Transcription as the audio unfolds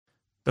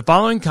The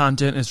following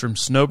content is from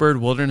Snowbird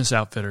Wilderness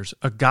Outfitters,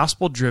 a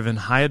gospel-driven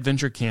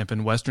high-adventure camp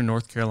in western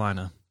North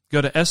Carolina.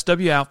 Go to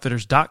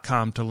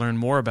swoutfitters.com to learn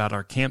more about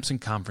our camps and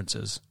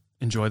conferences.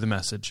 Enjoy the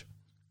message.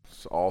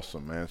 It's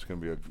awesome, man. It's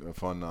going to be a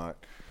fun night.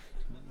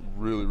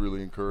 Really,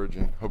 really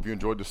encouraging. Hope you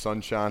enjoyed the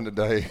sunshine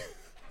today.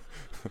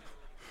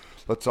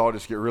 Let's all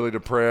just get really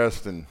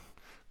depressed and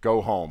go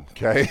home,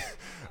 okay?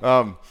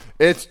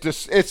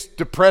 It's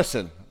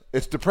depressing.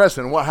 It's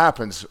depressing. What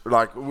happens?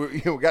 Like, we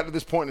got to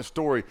this point in the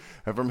story,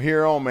 and from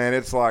here on, man,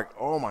 it's like,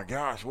 oh my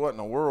gosh, what in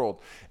the world?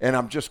 And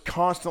I'm just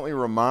constantly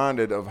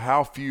reminded of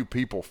how few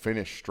people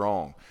finish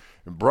strong.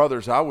 And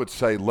brothers, I would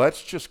say,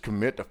 let's just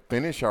commit to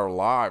finish our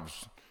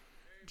lives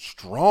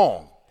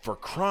strong, for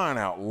crying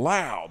out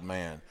loud,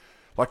 man.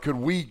 Like, could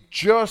we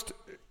just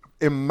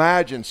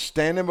imagine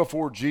standing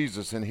before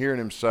Jesus and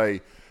hearing him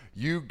say,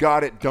 you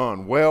got it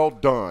done, well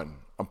done,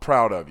 I'm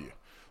proud of you.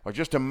 Like,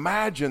 just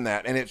imagine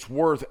that, and it's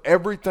worth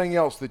everything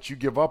else that you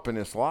give up in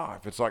this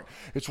life. It's like,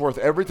 it's worth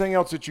everything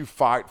else that you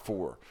fight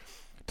for.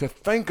 To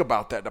think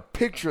about that, to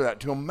picture that,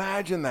 to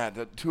imagine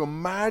that, to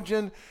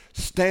imagine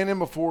standing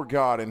before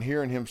God and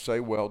hearing him say,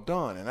 well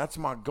done. And that's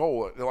my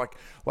goal.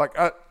 Like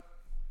I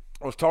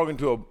was talking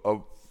to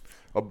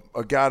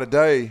a guy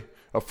today,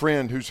 a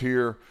friend who's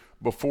here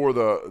before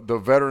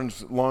the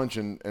veterans lunch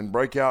and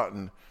breakout,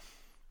 and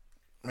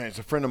man, it's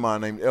a friend of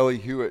mine named Ellie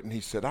Hewitt, and he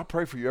said, I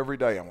pray for you every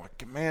day. I'm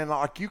like, man,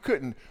 like, you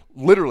couldn't,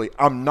 literally,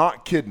 I'm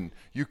not kidding,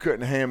 you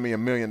couldn't hand me $1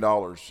 million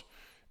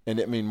and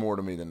it mean more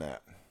to me than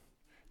that.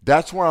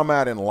 That's where I'm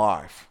at in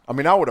life. I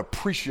mean, I would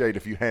appreciate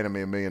if you handed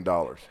me $1 million.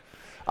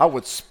 I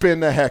would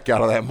spend the heck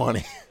out of that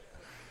money.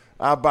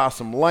 I'd buy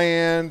some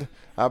land,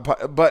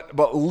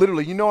 but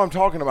literally, you know what I'm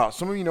talking about.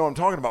 Some of you know what I'm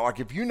talking about. Like,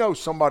 if you know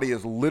somebody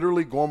is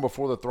literally going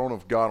before the throne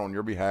of God on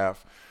your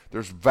behalf,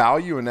 there's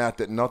value in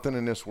that nothing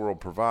in this world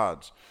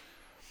provides.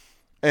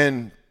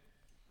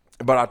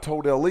 But I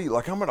told Ellie,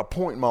 like, I'm at a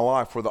point in my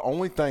life where the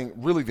only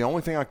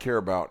thing I care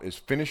about is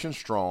finishing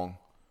strong,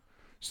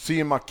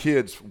 seeing my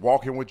kids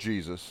walking with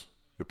Jesus.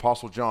 The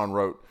Apostle John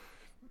wrote,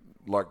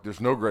 like,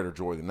 there's no greater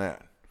joy than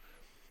that.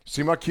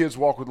 See my kids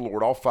walk with the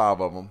Lord, all 5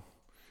 of them.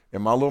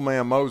 And my little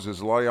man Moses,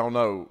 a lot of y'all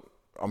know,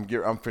 I'm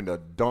finna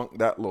dunk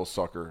that little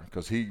sucker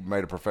because he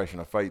made a profession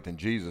of faith in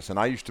Jesus. And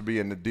I used to be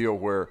in the deal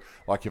where,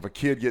 like, if a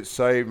kid gets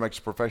saved, makes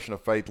a profession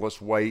of faith,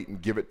 let's wait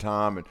and give it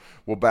time, and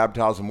we'll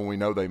baptize them when we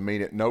know they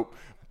mean it. Nope.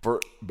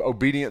 For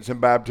obedience in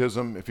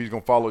baptism, if he's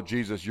going to follow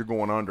Jesus, you're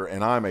going under.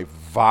 And I'm a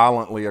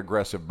violently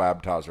aggressive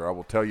baptizer. I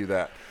will tell you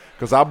that,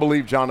 because I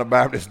believe John the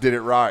Baptist did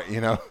it right, you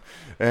know.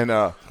 And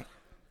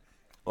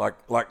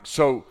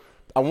so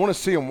I want to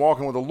see him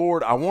walking with the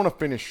Lord. I want to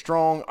finish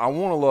strong. I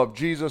want to love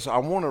Jesus. I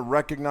want to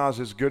recognize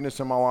his goodness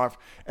in my life.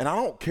 And I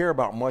don't care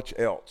about much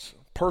else.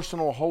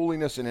 Personal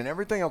holiness and then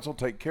everything else will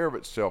take care of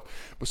itself.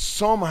 But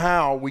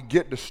somehow we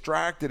get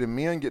distracted, and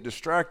men get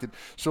distracted.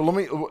 So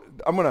this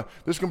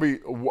is going to be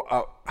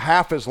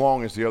half as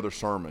long as the other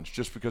sermons,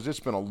 just because it's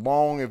been a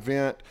long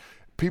event.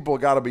 People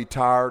have got to be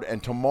tired.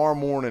 And tomorrow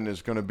morning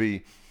is going to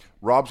be,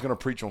 Rob's going to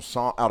preach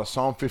out of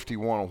Psalm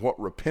 51 on what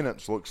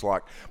repentance looks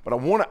like. But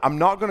I'm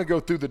not going to go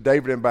through the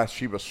David and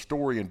Bathsheba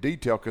story in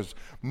detail, because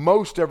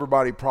most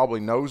everybody probably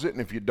knows it.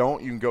 And if you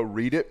don't, you can go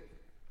read it.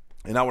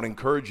 And I would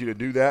encourage you to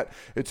do that.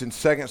 It's in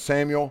 2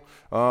 Samuel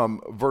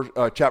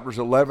chapters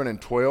 11 and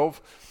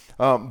 12.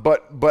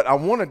 But I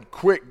want to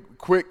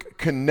quick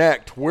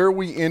connect where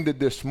we ended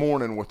this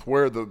morning with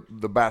where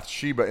the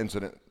Bathsheba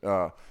incident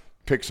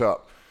picks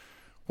up.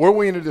 Where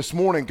we ended this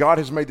morning, God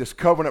has made this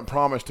covenant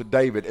promise to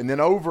David. And then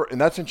and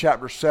that's in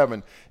chapter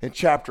 7. In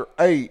chapter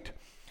 8,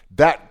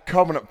 that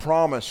covenant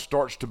promise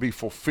starts to be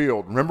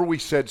fulfilled. Remember, we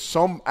said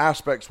some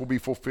aspects will be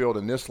fulfilled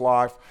in this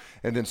life,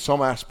 and then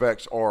some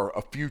aspects are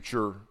a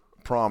future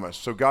promise.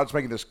 So God's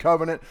making this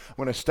covenant,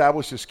 going to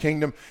establish his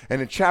kingdom.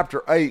 And in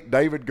chapter 8,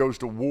 David goes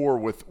to war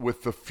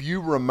with the few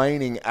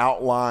remaining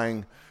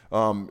outlying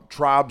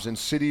tribes and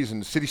cities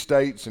and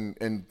city-states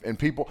and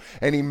people,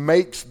 and he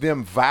makes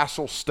them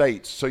vassal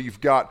states. So you've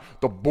got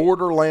the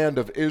borderland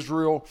of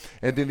Israel,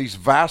 and then these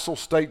vassal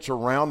states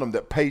around them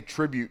that pay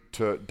tribute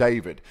to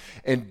David.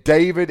 And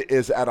David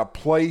is at a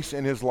place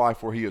in his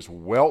life where he is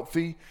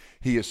wealthy,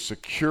 he is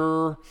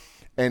secure,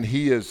 and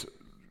he is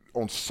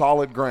on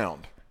solid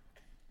ground.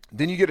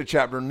 Then you get to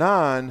chapter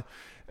 9,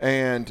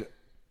 and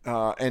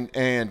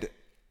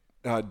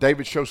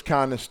David shows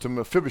kindness to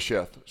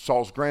Mephibosheth,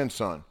 Saul's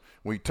grandson.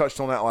 We touched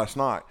on that last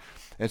night.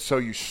 And so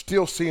you're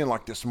still seeing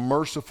like this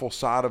merciful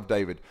side of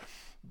David.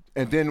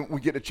 And then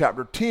we get to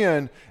chapter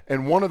 10,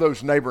 and one of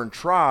those neighboring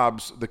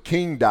tribes, the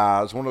king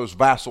dies, one of those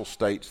vassal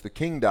states, the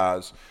king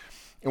dies.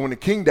 And when the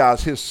king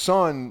dies, his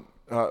son,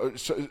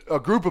 a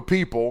group of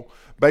people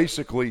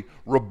basically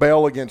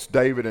rebel against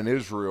David and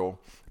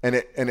Israel, and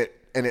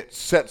it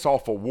sets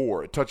off a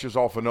war. It touches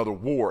off another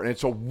war. And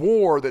it's a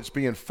war that's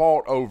being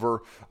fought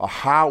over a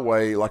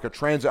highway, like a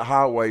transit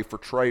highway for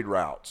trade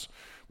routes,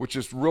 which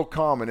is real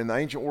common in the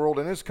ancient world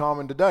and is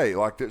common today.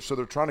 So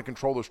they're trying to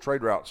control those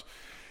trade routes.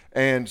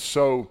 And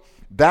so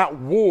that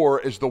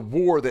war is the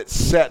war that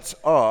sets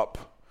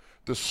up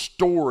the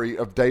story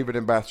of David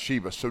and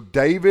Bathsheba. So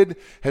David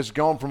has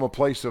gone from a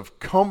place of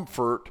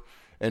comfort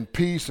and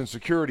peace and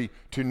security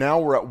to now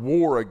we're at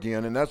war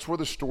again, and that's where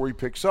the story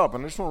picks up.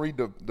 And I just want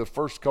to read the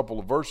first couple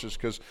of verses,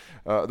 because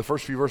the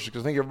first few verses,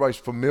 because I think everybody's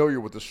familiar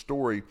with the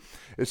story.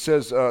 It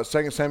says,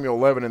 2 Samuel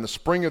 11, in the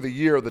spring of the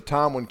year, the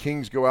time when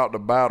kings go out to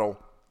battle,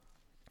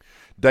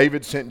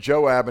 David sent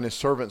Joab and his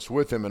servants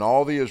with him and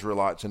all the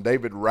Israelites, and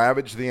David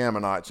ravaged the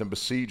Ammonites and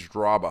besieged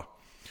Rabbah.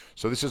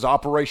 So this is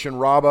Operation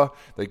Rabbah.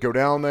 They go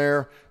down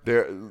there.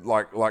 They're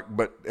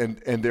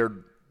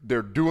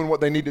they're doing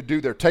what they need to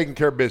do. They're taking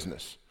care of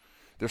business.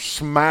 They're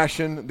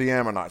smashing the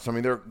Ammonites. I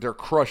mean, they're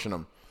crushing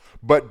them.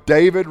 But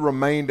David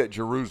remained at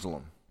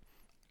Jerusalem.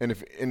 And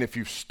if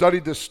you've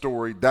studied this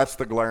story, that's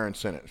the glaring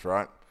sentence,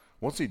 right?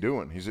 What's he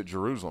doing? He's at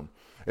Jerusalem.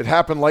 It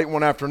happened late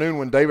one afternoon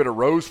when David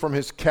arose from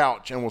his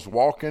couch and was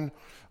walking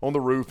on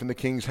the roof in the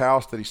king's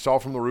house that he saw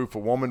from the roof a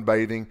woman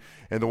bathing,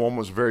 and the woman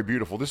was very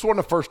beautiful. This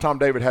wasn't the first time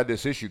David had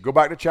this issue. Go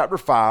back to chapter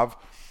 5,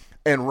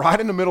 and right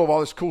in the middle of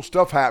all this cool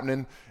stuff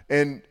happening,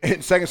 in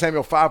 2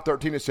 Samuel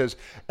 5:13 it says,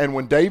 and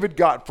when David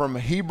got from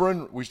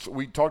Hebron,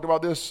 we talked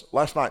about this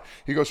last night,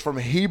 he goes from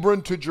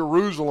Hebron to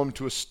Jerusalem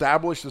to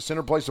establish the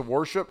center place of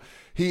worship,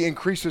 he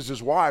increases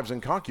his wives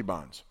and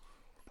concubines.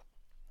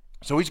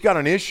 So he's got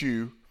an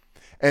issue,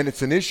 and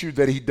it's an issue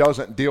that he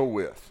doesn't deal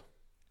with.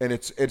 And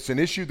it's an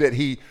issue that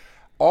he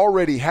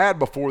already had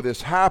before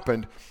this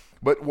happened.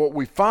 But what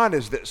we find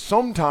is that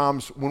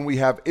sometimes when we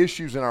have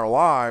issues in our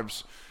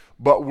lives,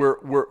 but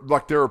we're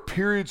like, there are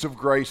periods of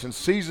grace and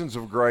seasons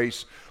of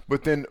grace,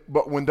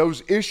 but when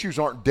those issues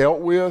aren't dealt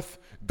with,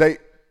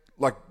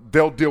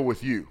 they'll deal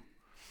with you.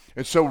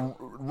 And so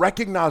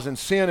recognizing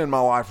sin in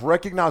my life,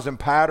 recognizing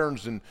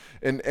patterns and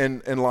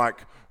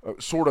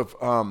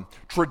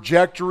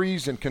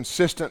trajectories and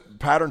consistent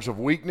patterns of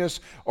weakness,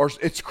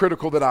 it's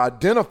critical that I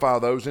identify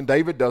those, and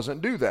David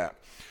doesn't do that.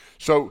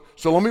 So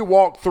let me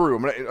walk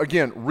through.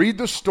 Again, read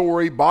the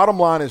story. Bottom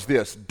line is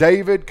this.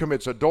 David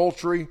commits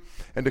adultery,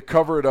 and to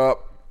cover it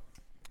up,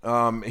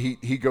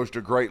 he goes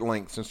to great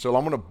lengths. And so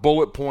I'm going to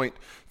bullet point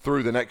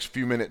through the next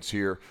few minutes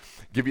here,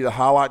 give you the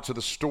highlights of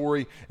the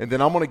story, and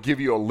then I'm going to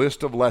give you a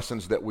list of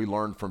lessons that we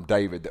learned from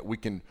David that we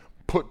can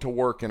put to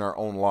work in our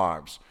own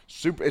lives.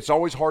 It's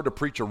always hard to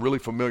preach a really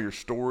familiar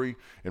story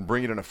and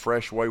bring it in a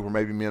fresh way where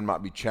maybe men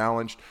might be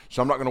challenged.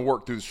 So I'm not going to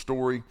work through the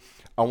story.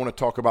 I want to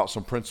talk about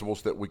some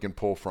principles that we can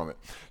pull from it.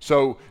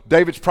 So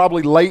David's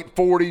probably late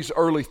 40s,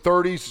 early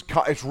 30s.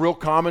 It's real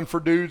common for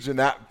dudes in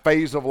that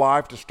phase of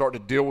life to start to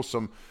deal with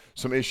some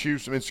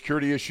issues, some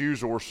insecurity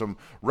issues, or some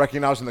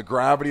recognizing the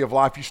gravity of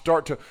life.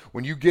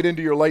 When you get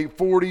into your late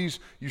 40s,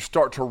 you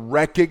start to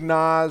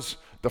recognize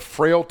the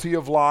frailty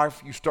of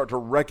life. You start to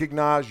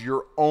recognize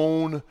your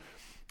own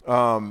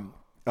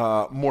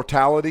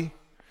mortality.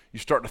 You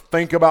start to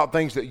think about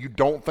things that you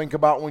don't think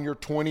about when you're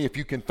 20. If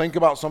you can think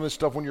about some of this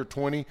stuff when you're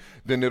 20,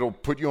 then it'll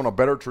put you on a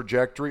better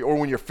trajectory. Or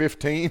when you're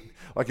 15,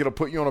 it'll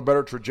put you on a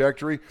better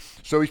trajectory.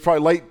 So he's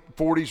probably late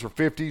 40s or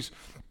 50s,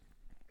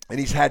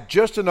 and he's had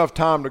just enough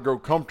time to grow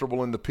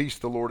comfortable in the peace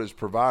the Lord has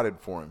provided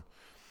for him.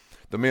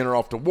 The men are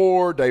off to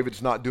war.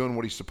 David's not doing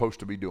what he's supposed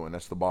to be doing.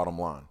 That's the bottom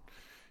line.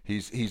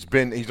 He's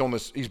been on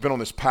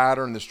this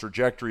pattern, this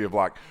trajectory of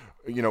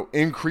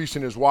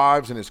increasing his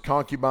wives and his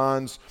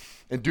concubines.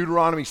 And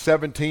Deuteronomy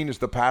 17 is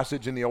the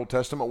passage in the Old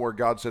Testament where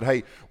God said,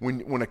 hey,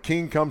 when a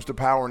king comes to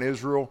power in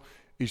Israel,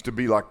 he's to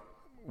be like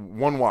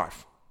one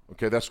wife.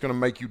 Okay, that's going to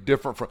make you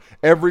different from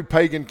every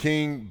pagan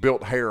king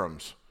built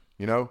harems,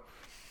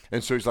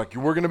 And so he's like,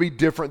 we're going to be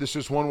different. This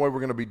is one way we're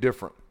going to be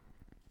different.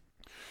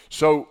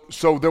 So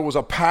there was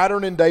a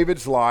pattern in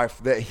David's life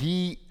that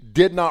he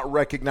did not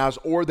recognize,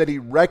 or that he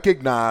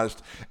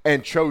recognized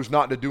and chose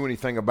not to do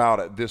anything about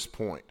at this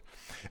point.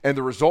 And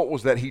the result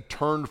was that he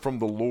turned from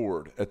the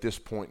Lord at this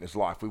point in his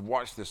life. We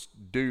watched this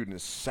dude in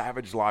his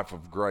savage life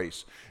of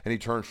grace, and he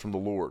turns from the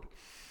Lord.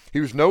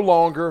 He was no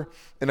longer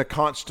in a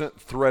constant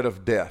threat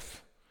of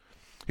death.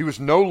 He was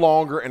no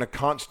longer in a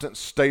constant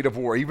state of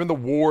war. Even the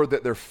war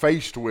that they're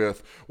faced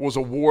with was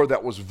a war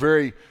that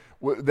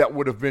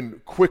would have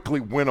been quickly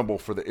winnable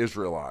for the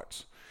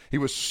Israelites. He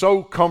was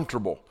so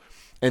comfortable.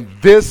 And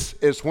this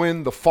is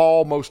when the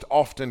fall most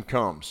often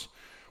comes,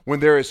 when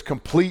there is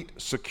complete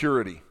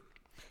security.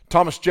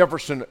 Thomas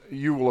Jefferson,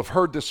 you will have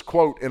heard this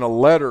quote in a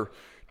letter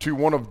to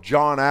one of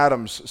John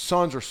Adams'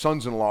 sons or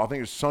sons-in-law, I think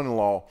it was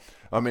son-in-law,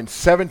 in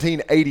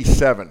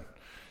 1787.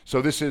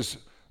 So this is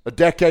a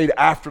decade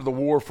after the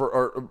war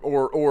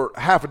or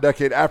half a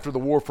decade after the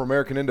war for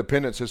American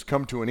independence has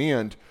come to an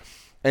end.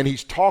 And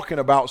he's talking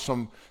about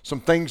some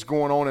things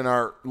going on in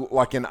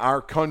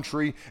our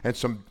country and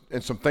some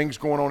things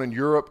going on in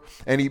Europe.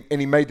 And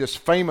he made this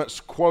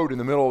famous quote in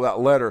the middle of that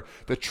letter: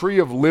 "The tree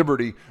of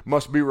liberty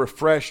must be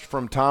refreshed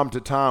from time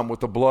to time with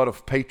the blood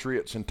of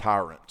patriots and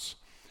tyrants."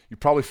 You're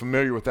probably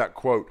familiar with that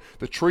quote.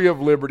 The tree of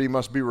liberty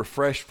must be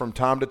refreshed from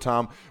time to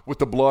time with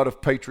the blood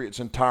of patriots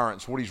and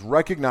tyrants. What he's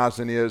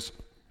recognizing is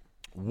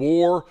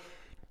war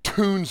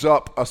tunes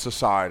up a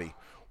society.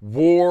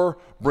 War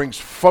brings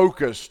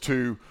focus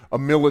to a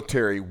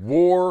military.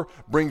 War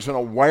brings an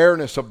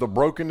awareness of the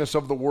brokenness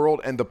of the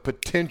world and the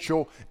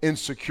potential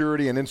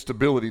insecurity and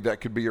instability that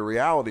could be a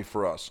reality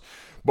for us.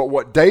 But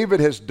what David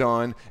has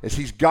done is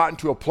he's gotten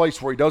to a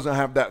place where he doesn't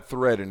have that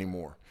threat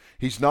anymore.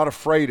 He's not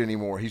afraid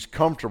anymore. He's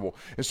comfortable.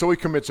 And so he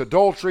commits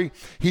adultery.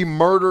 He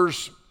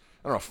murders,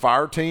 a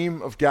fire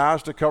team of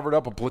guys to cover it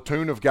up, a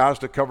platoon of guys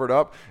to cover it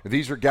up.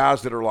 These are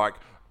guys that are like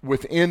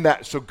within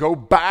that. So go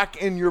back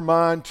in your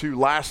mind to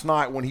last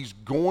night when he's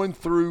going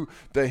through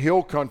the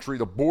hill country,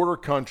 the border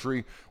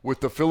country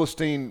with the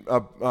Philistine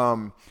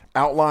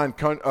outlying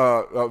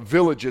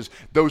villages.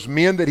 Those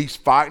men that he's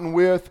fighting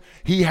with,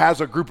 he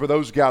has a group of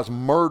those guys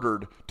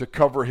murdered to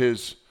cover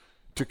his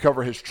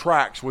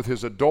tracks with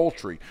his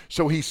adultery.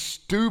 So he's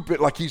stupid,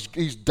 like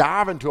he's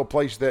diving to a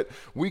place that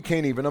we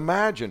can't even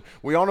imagine.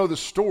 We all know the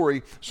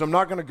story, so I'm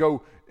not going to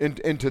go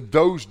into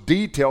those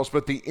details,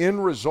 but the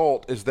end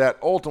result is that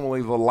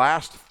ultimately the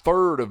last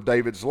third of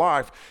David's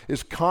life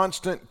is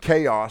constant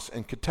chaos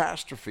and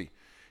catastrophe.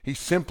 He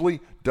simply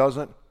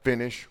doesn't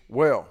finish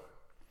well.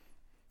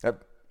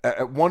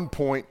 At one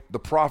point, the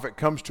prophet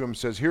comes to him and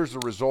says, here's the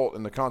result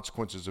and the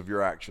consequences of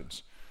your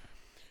actions.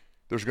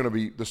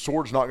 The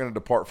sword's not going to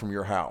depart from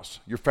your house.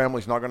 Your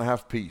family's not going to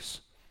have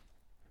peace.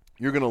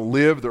 You're going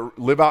to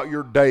live out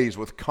your days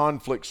with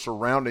conflict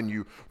surrounding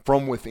you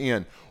from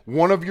within.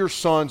 One of your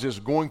sons is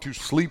going to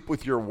sleep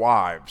with your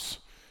wives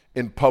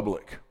in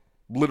public,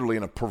 literally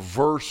in a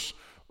perverse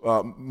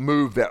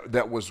move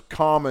that was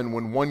common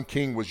when one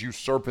king was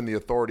usurping the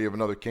authority of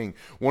another king.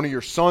 One of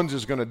your sons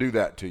is going to do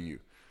that to you.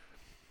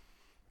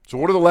 So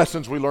what are the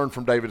lessons we learned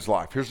from David's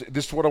life?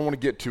 This is what I want to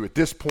get to at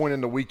this point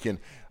in the weekend.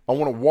 I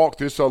want to walk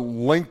through a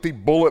lengthy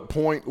bullet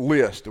point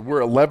list.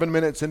 We're 11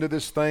 minutes into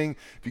this thing.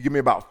 If you give me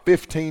about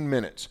 15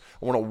 minutes,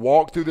 I want to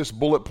walk through this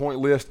bullet point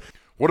list.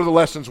 What are the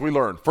lessons we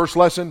learned? First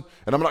lesson,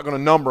 and I'm not going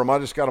to number them. I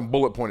just got them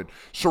bullet pointed.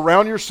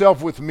 Surround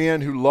yourself with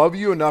men who love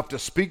you enough to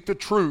speak the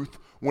truth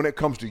when it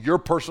comes to your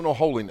personal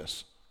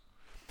holiness.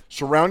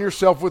 Surround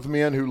yourself with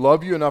men who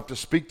love you enough to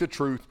speak the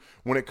truth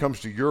when it comes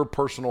to your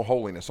personal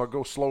holiness. I'll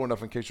go slow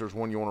enough in case there's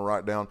one you want to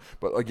write down.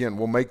 But again,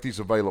 we'll make these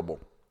available.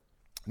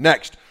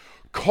 Next,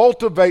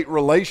 cultivate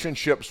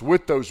relationships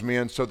with those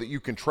men so that you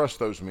can trust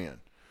those men.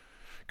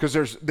 Because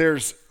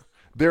there's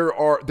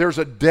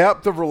a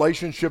depth of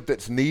relationship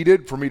that's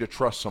needed for me to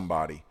trust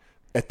somebody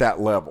at that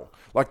level.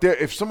 Like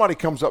if somebody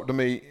comes up to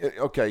me,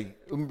 okay,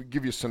 let me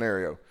give you a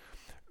scenario.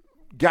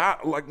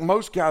 Like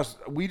most guys,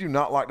 we do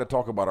not like to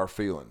talk about our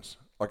feelings.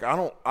 Like I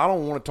don't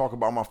want to talk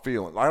about my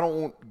feelings. I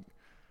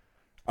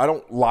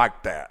don't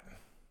like that.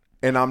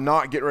 And I'm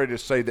not getting ready to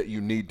say that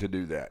you need to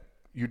do that.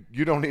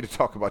 You don't need to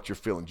talk about your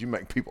feelings. You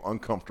make people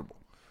uncomfortable.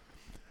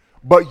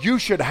 But you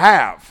should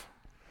have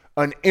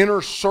an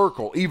inner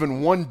circle,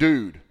 even one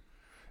dude,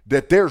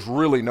 that there's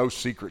really no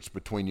secrets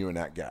between you and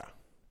that guy.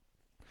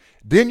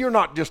 Then you're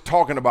not just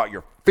talking about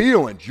your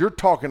feelings. You're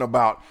talking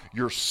about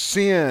your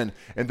sin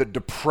and the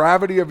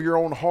depravity of your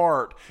own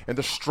heart and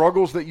the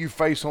struggles that you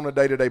face on a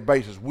day-to-day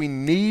basis. We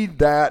need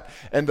that,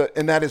 and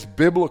that is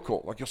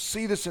biblical. Like you'll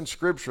see this in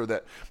Scripture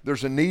that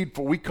there's a need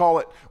for,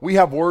 we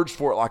have words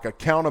for it like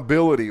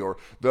accountability, or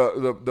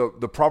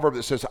the proverb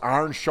that says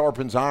iron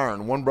sharpens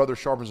iron. One brother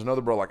sharpens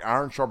another brother, like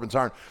iron sharpens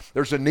iron.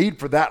 There's a need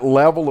for that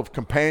level of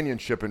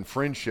companionship and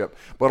friendship.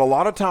 But a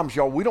lot of times,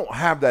 y'all, we don't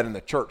have that in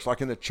the church. Like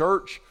in the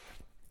church,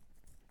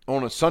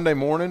 on a Sunday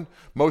morning,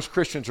 most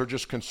Christians are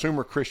just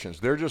consumer Christians.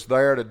 They're just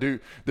there they're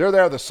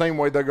there the same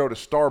way they go to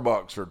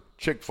Starbucks or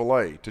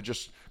Chick-fil-A to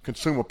just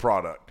consume a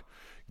product,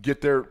 get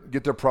their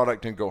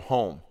product and go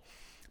home.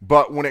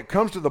 But when it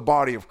comes to the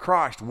body of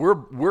Christ,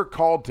 we're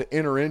called to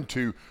enter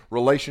into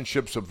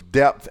relationships of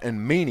depth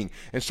and meaning.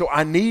 And so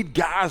I need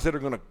guys that are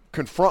going to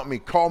confront me,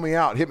 call me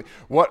out, hit me.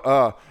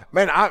 The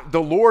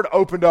Lord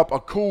opened up a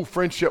cool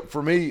friendship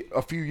for me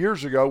a few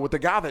years ago with the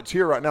guy that's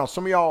here right now.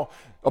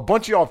 A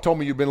bunch of y'all have told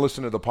me you've been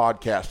listening to the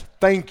podcast.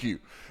 Thank you.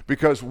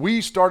 Because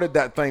we started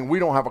that thing. We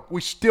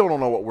still don't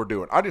know what we're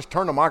doing. I just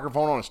turn the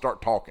microphone on and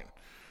start talking.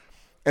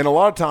 And a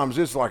lot of times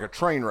it's like a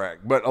train wreck.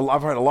 But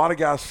I've had a lot of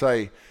guys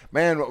say,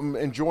 man, I'm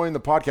enjoying the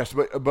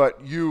podcast.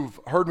 But you've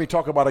heard me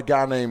talk about a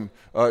guy named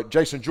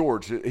Jason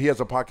George. He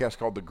has a podcast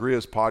called the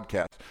Grizz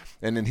Podcast.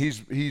 And then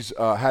he's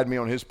had me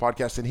on his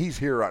podcast. And he's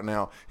here right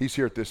now. He's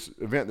here at this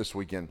event this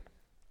weekend.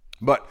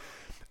 But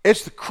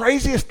it's the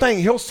craziest thing.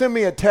 He'll send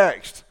me a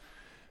text.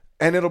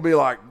 And it'll be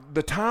like,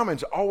 the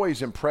timing's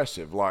always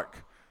impressive, like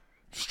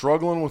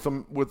struggling with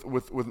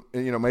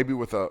maybe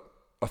with a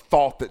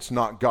thought that's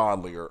not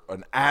godly, or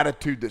an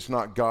attitude that's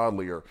not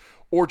godly,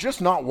 or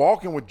just not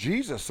walking with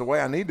Jesus the way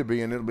I need to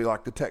be. And it'll be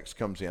like the text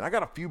comes in. I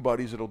got a few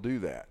buddies that'll do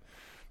that.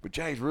 But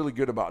Jay's really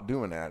good about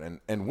doing that.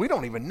 And we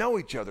don't even know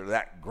each other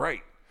that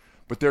great.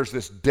 But there's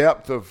this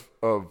depth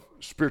of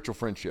spiritual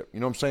friendship.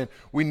 You know what I'm saying?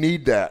 We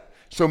need that.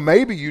 So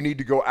maybe you need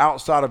to go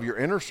outside of your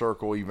inner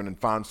circle even and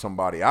find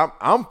somebody.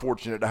 I'm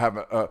fortunate to have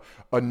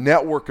a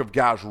network of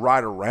guys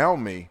right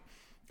around me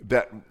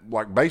that,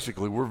 like,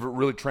 basically we're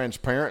really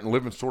transparent and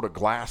live in sort of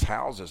glass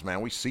houses,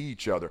 man. We see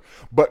each other.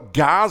 But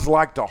guys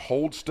like to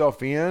hold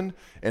stuff in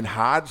and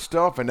hide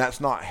stuff, and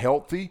that's not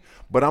healthy.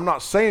 But I'm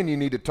not saying you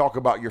need to talk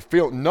about your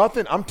feelings.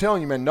 Nothing, I'm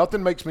telling you, man,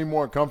 nothing makes me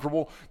more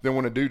uncomfortable than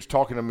when a dude's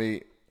talking to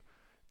me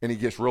and he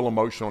gets real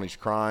emotional and he's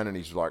crying and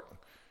he's like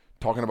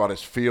talking about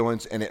his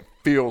feelings, and it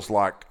feels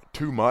like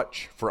too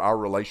much for our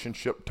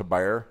relationship to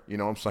bear. You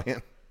know what I'm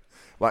saying?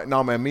 Like,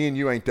 no, man, me and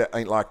you ain't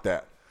like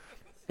that.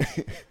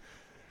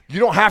 You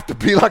don't have to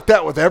be like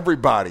that with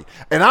everybody.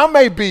 And I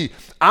may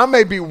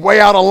be way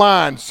out of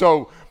line,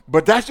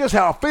 but that's just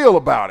how I feel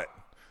about it.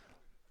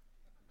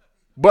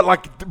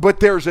 But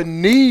there's a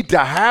need to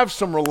have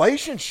some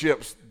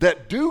relationships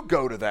that do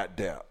go to that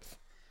depth.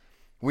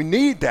 We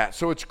need that.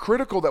 So it's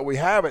critical that we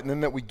have it, and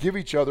then that we give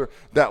each other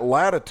that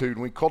latitude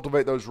and we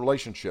cultivate those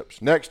relationships.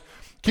 Next,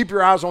 keep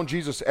your eyes on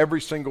Jesus every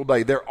single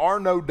day. There are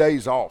no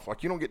days off.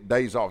 Like, you don't get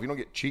days off. You don't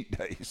get cheat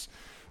days.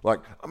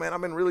 Like, oh, man,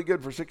 I've been really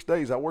good for 6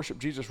 days. I worship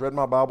Jesus, read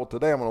my Bible.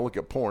 Today I'm going to look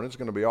at porn. It's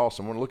going to be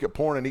awesome. I'm going to look at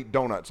porn and eat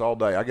donuts all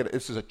day.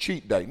 This is a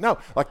cheat day. No,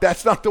 like,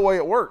 that's not the way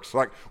it works.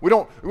 Like, we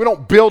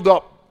don't build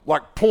up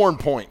like porn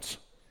points.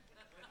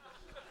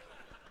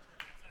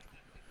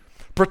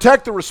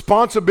 Protect the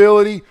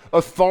responsibility,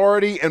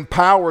 authority, and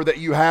power that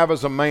you have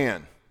as a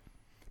man.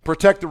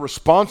 Protect the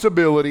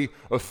responsibility,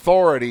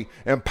 authority,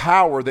 and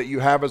power that you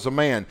have as a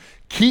man.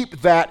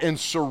 Keep that and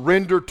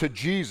surrender to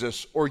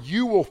Jesus, or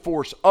you will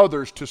force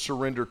others to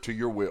surrender to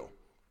your will.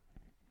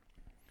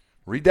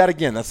 Read that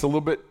again. It's a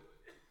little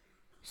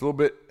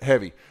bit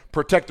heavy.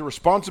 Protect the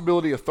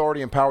responsibility,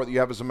 authority, and power that you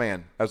have as a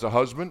man, as a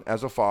husband,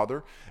 as a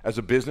father, as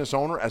a business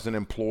owner, as an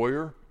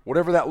employer,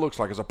 whatever that looks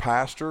like, as a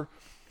pastor.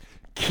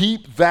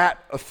 Keep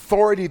that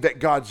authority that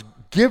God's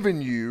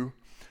given you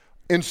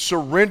and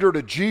surrender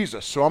to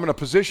Jesus. So I'm in a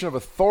position of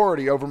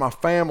authority over my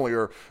family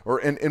or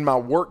in my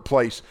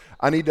workplace.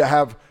 I need to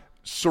have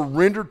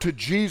surrender to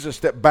Jesus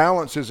that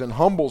balances and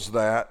humbles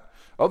that.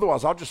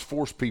 Otherwise, I'll just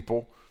force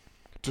people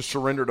to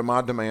surrender to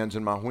my demands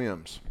and my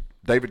whims.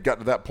 David got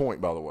to that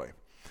point, by the way.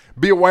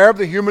 Be aware of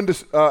the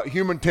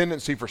human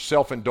tendency for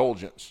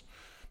self-indulgence.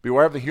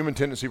 Beware of the human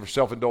tendency for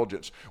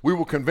self-indulgence. We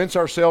will convince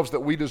ourselves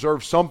that we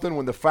deserve something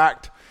when the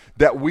fact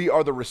that we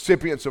are the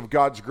recipients of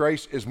God's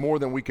grace is more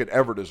than we could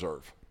ever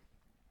deserve.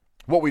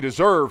 What we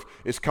deserve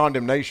is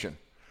condemnation.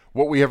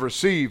 What we have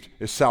received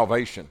is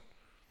salvation.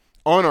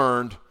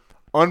 Unearned,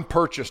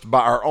 unpurchased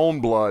by our own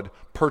blood,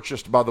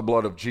 purchased by the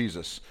blood of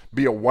Jesus.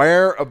 Be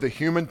aware of the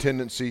human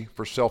tendency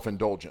for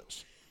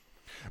self-indulgence.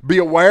 Be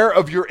aware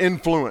of your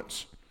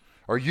influence.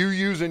 Are you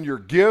using your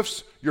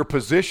gifts, your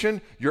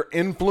position, your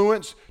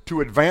influence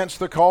to advance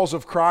the cause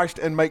of Christ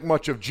and make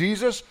much of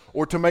Jesus,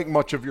 or to make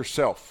much of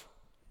yourself?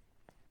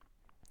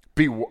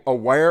 Be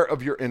aware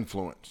of your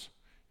influence.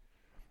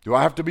 Do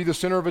I have to be the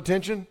center of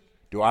attention?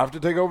 Do I have to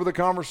take over the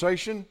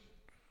conversation?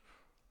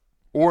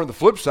 Or on the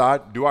flip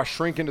side, do I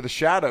shrink into the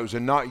shadows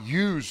and not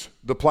use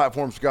the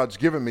platforms God's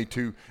given me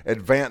to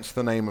advance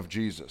the name of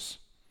Jesus?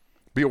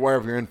 Be aware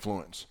of your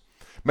influence.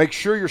 Make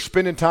sure you're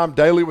spending time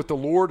daily with the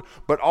Lord,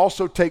 but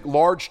also take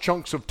large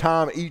chunks of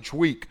time each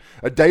week.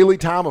 A daily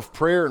time of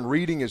prayer and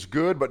reading is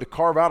good, but to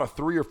carve out a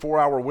 3 or 4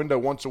 hour window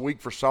once a week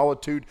for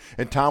solitude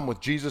and time with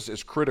Jesus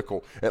is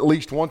critical. At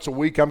least once a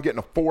week, I'm getting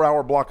a 4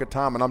 hour block of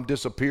time and I'm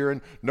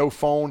disappearing. No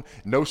phone,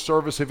 no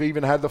service if I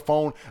even had the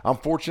phone. I'm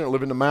fortunate to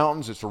live in the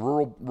mountains. It's a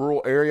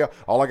rural area.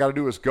 All I got to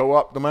do is go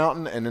up the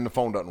mountain and then the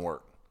phone doesn't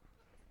work.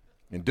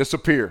 And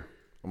disappear.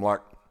 I'm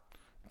like,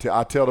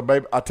 I tell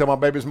my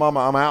baby's mama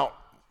I'm out.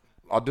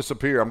 I'll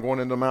disappear. I'm going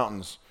into the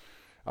mountains.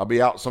 I'll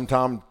be out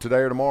sometime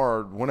today or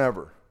tomorrow or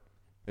whenever.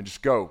 And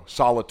just go.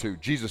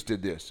 Solitude. Jesus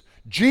did this.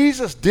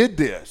 Jesus did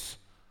this.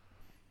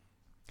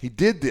 He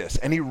did this.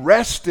 And he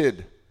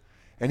rested.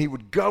 And he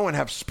would go and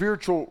have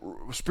spiritual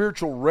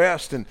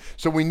rest. And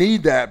so we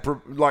need that.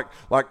 Like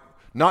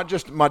not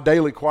just my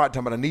daily quiet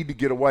time, but I need to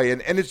get away.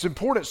 And it's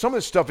important. Some of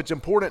this stuff, it's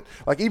important.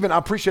 Like even I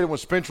appreciated when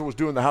Spencer was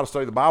doing the How to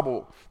Study the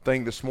Bible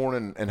thing this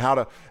morning and how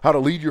to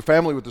lead your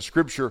family with the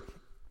scripture.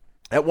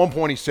 At one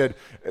point he said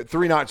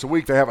 3 nights a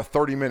week they have a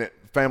 30-minute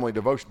family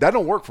devotion. That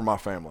don't work for my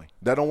family.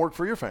 That don't work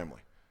for your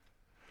family.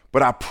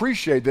 But I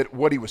appreciate that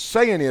what he was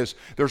saying is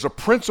there's a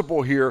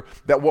principle here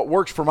that what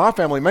works for my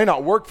family may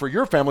not work for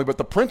your family, but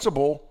the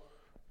principle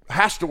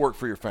has to work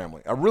for your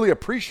family. I really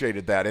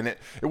appreciated that, and it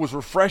was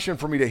refreshing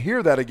for me to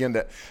hear that again,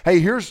 that, hey,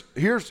 here's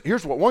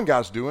what one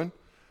guy's doing,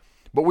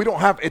 but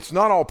it's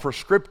not all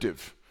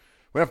prescriptive.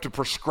 We don't have to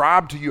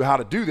prescribe to you how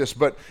to do this,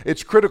 but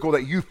it's critical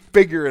that you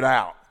figure it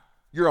out.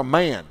 You're a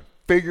man.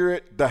 Figure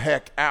it the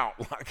heck out.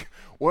 Like,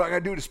 what I got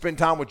to do to spend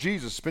time with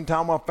Jesus, spend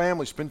time with my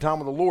family, spend time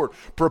with the Lord.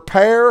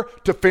 Prepare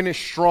to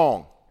finish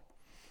strong.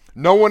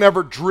 No one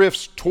ever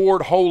drifts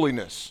toward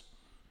holiness,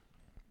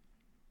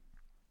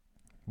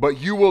 but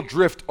you will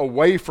drift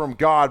away from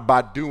God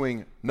by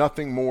doing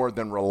nothing more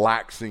than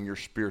relaxing your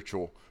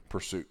spiritual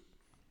pursuit.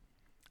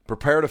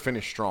 Prepare to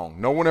finish strong.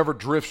 No one ever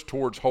drifts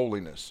towards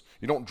holiness.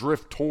 You don't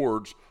drift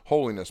towards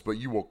holiness, but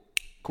you will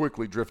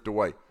quickly drift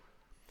away.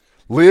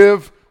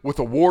 Live with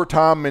a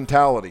wartime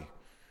mentality.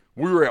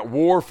 We were at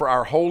war for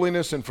our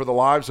holiness and for the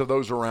lives of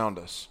those around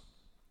us.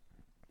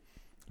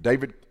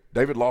 David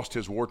lost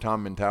his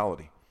wartime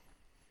mentality.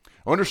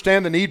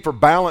 Understand the need for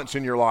balance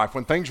in your life.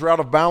 When things are out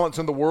of balance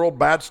in the world,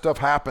 bad stuff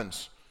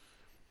happens.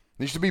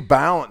 There needs to be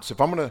balance. If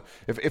I'm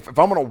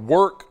gonna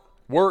work,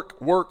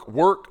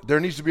 there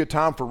needs to be a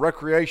time for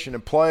recreation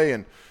and play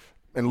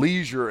and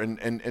leisure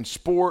and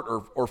sport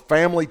or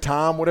family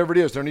time, whatever it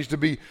is. There needs to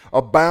be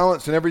a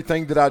balance in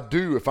everything that I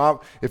do. If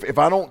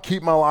I don't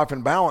keep my life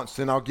in balance,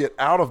 then I'll get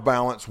out of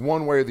balance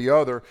one way or the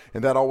other,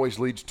 and that always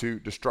leads to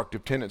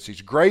destructive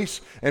tendencies.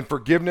 Grace and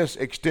forgiveness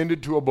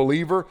extended to a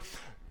believer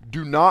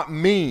does not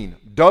mean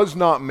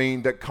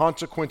that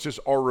consequences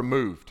are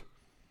removed.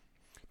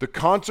 The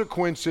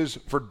consequences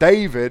for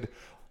David,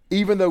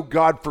 even though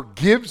God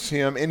forgives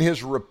him in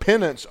his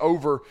repentance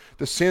over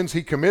the sins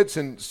he commits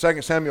in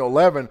 2 Samuel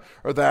 11,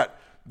 are that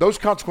those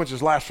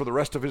consequences last for the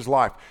rest of his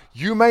life.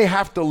 You may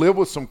have to live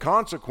with some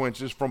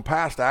consequences from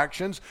past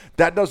actions.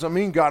 That doesn't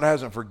mean God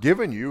hasn't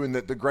forgiven you and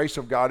that the grace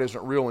of God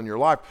isn't real in your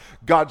life.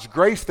 God's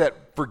grace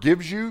that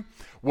forgives you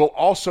will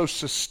also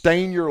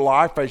sustain your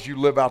life as you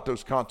live out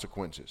those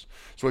consequences.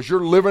 So as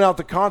you're living out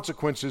the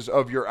consequences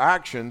of your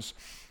actions,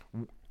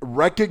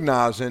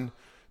 recognizing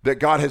that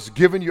God has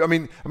given you. I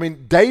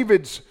mean,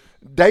 David's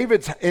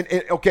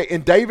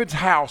in David's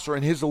house or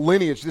in his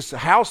lineage, this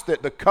house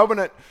that the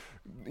covenant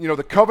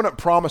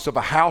promise of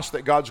a house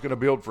that God's going to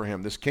build for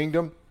him, this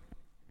kingdom.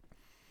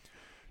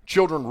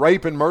 Children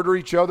rape and murder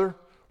each other.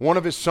 One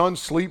of his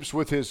sons sleeps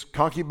with his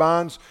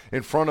concubines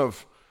in front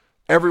of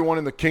everyone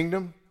in the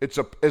kingdom. It's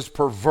as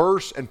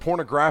perverse and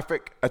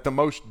pornographic at the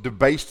most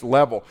debased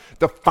level.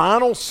 The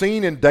final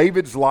scene in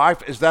David's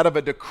life is that of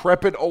a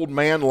decrepit old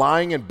man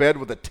lying in bed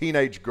with a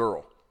teenage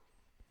girl.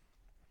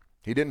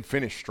 He didn't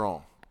finish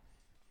strong.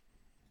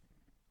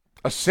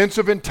 A sense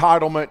of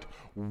entitlement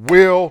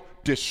will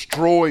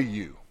destroy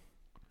you.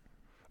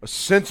 A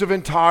sense of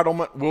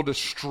entitlement will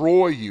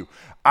destroy you.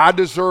 I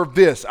deserve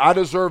this. I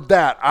deserve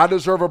that. I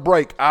deserve a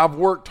break. I've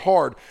worked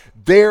hard.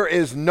 There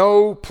is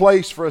no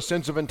place for a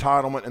sense of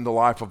entitlement in the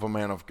life of a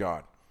man of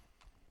God.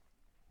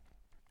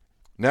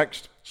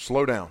 Next,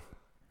 slow down.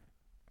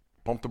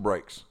 Pump the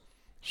brakes.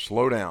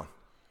 Slow down.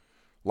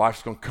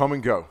 Life's going to come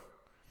and go.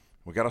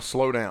 We got to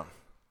slow down.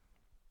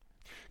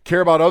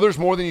 Care about others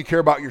more than you care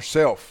about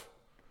yourself,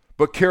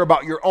 but care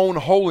about your own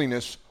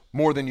holiness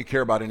more than you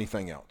care about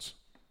anything else.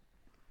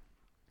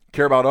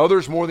 Care about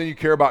others more than you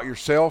care about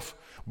yourself,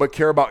 but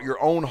care about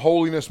your own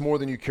holiness more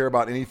than you care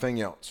about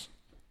anything else.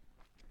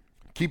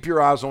 Keep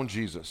your eyes on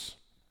Jesus.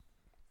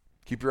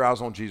 Keep your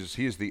eyes on Jesus.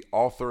 He is the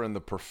author and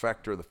the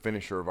perfecter, the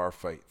finisher of our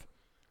faith.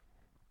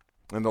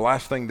 And the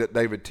last thing that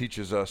David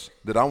teaches us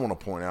that I want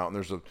to point out,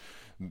 and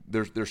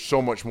there's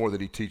so much more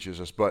that he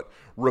teaches us, but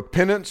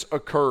repentance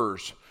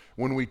occurs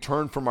when we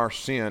turn from our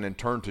sin and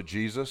turn to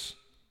Jesus,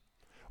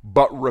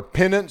 but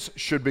repentance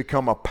should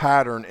become a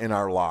pattern in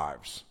our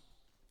lives.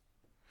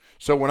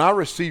 So when I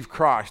receive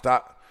Christ,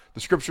 the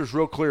scripture is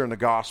real clear in the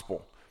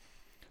gospel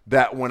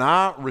that when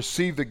I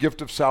receive the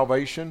gift of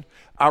salvation,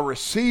 I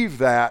receive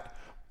that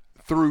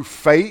through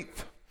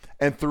faith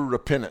and through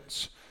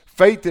repentance.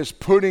 Faith is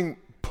putting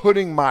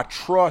my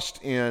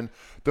trust in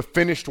the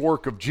finished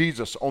work of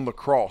Jesus on the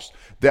cross.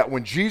 That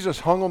when Jesus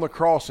hung on the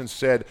cross and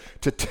said,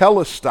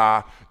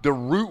 tetelestai, the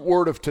root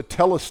word of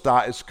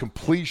tetelestai is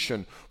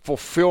completion,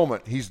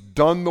 fulfillment. He's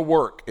done the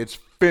work. It's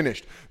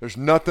finished. There's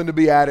nothing to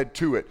be added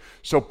to it.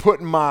 So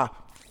putting my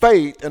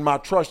faith and my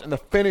trust in the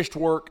finished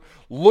work,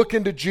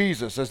 looking to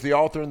Jesus as the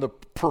author and the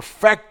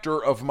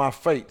perfecter of my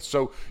faith.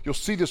 So you'll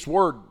see this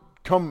word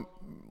come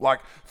like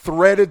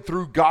threaded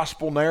through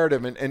gospel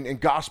narrative and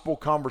gospel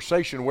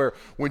conversation, where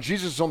when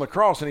Jesus is on the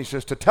cross and he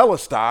says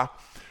tetelestai,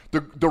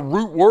 the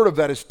root word of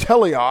that is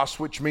teleos,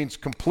 which means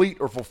complete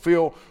or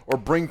fulfill or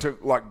bring to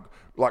like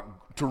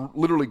to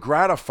literally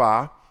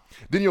gratify.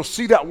 Then you'll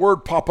see that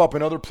word pop up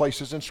in other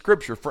places in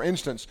Scripture. For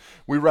instance,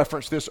 we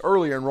referenced this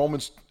earlier in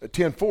Romans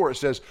 10:4. It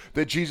says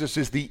that Jesus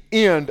is the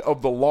end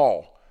of the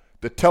law.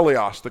 The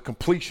teleos, the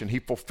completion. He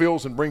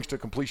fulfills and brings to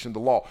completion the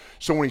law.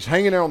 So when he's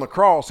hanging there on the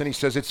cross and he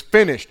says it's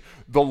finished,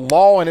 the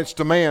law and its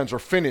demands are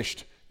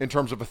finished in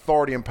terms of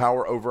authority and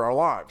power over our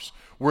lives.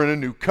 We're in a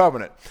new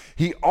covenant.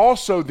 He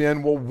also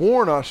then will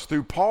warn us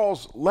through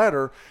Paul's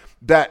letter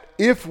that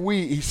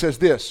he says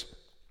this,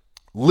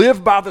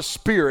 live by the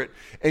Spirit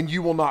and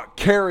you will not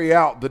carry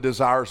out the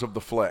desires of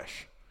the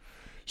flesh.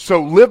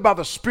 So live by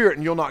the Spirit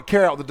and you'll not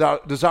carry out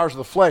the desires of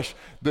the flesh.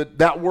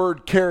 That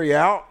word carry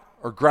out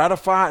or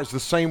gratify is the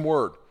same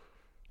word.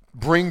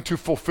 Bring to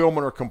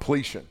fulfillment or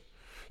completion.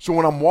 So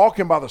when I'm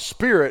walking by the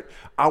Spirit,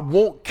 I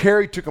won't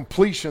carry to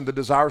completion the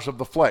desires of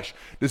the flesh.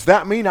 Does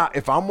that mean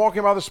if I'm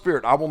walking by the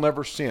Spirit, I will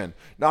never sin?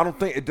 No,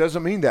 it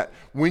doesn't mean that.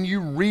 When you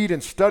read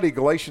and study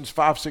Galatians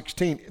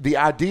 5:16, the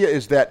idea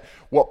is that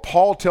what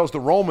Paul tells the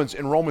Romans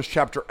in Romans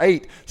chapter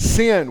 8,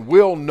 sin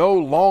will no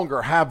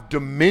longer have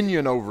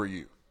dominion over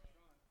you.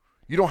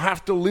 You don't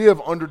have to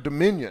live under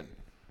dominion.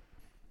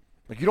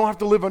 You don't have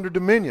to live under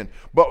dominion.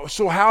 But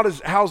so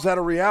how's that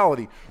a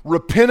reality?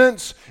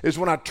 Repentance is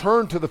when I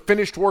turn to the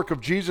finished work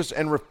of Jesus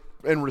and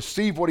and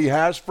receive what he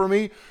has for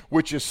me,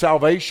 which is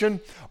salvation.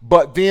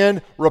 But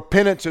then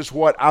repentance is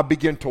what I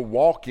begin to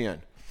walk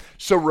in.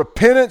 So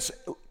repentance,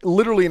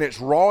 literally in its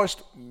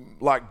rawest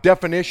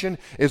definition,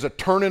 is a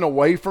turning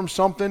away from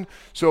something.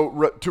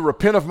 So to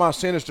repent of my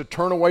sin is to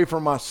turn away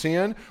from my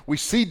sin. We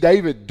see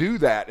David do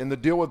that in the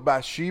deal with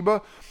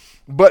Bathsheba.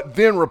 But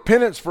then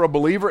repentance for a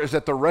believer is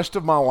that the rest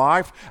of my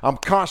life, I'm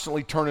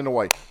constantly turning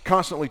away,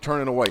 constantly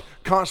turning away,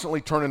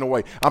 constantly turning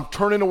away. I'm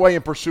turning away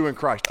and pursuing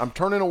Christ. I'm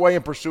turning away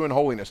and pursuing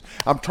holiness.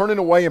 I'm turning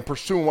away and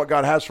pursuing what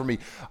God has for me.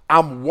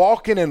 I'm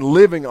walking and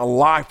living a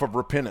life of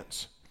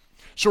repentance.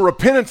 So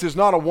repentance is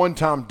not a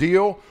one-time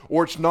deal,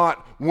 or it's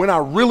not when I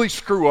really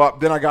screw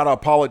up, then I got to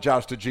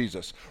apologize to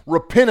Jesus.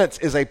 Repentance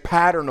is a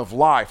pattern of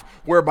life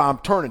whereby I'm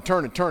turning,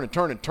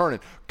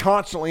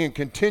 constantly and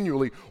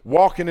continually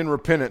walking in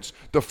repentance,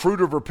 the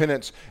fruit of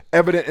repentance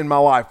evident in my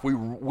life. We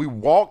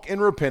walk in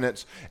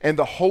repentance, and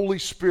the Holy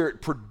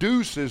Spirit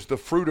produces the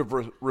fruit of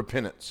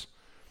repentance.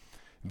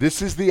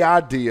 This is the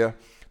idea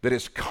that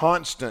is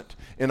constant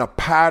in a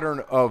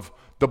pattern of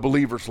the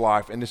believer's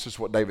life, and this is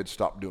what David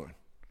stopped doing.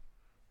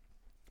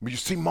 But you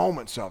see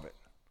moments of it.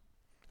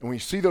 And when you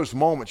see those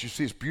moments, you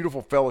see this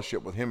beautiful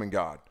fellowship with him and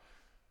God.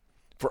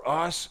 For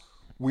us,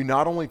 we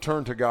not only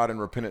turn to God in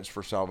repentance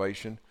for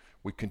salvation,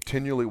 we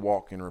continually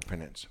walk in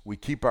repentance. We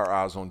keep our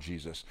eyes on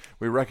Jesus.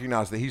 We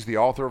recognize that he's the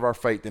author of our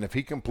faith, and if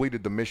he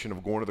completed the mission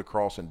of going to the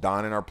cross and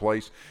dying in our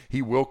place,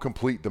 he will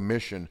complete the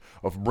mission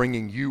of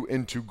bringing you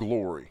into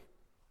glory.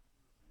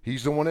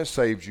 He's the one that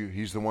saved you.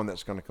 He's the one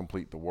that's going to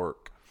complete the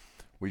work.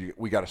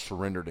 We got to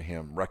surrender to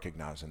him,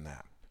 recognizing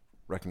that.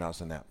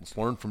 Let's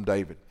learn from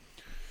David.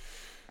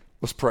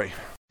 Let's pray.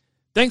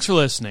 Thanks for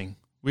listening.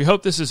 We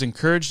hope this has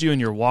encouraged you in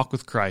your walk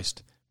with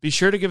Christ. Be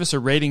sure to give us a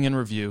rating and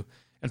review.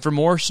 And for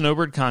more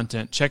Snowbird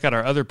content, check out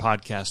our other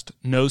podcast,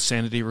 No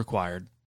Sanity Required.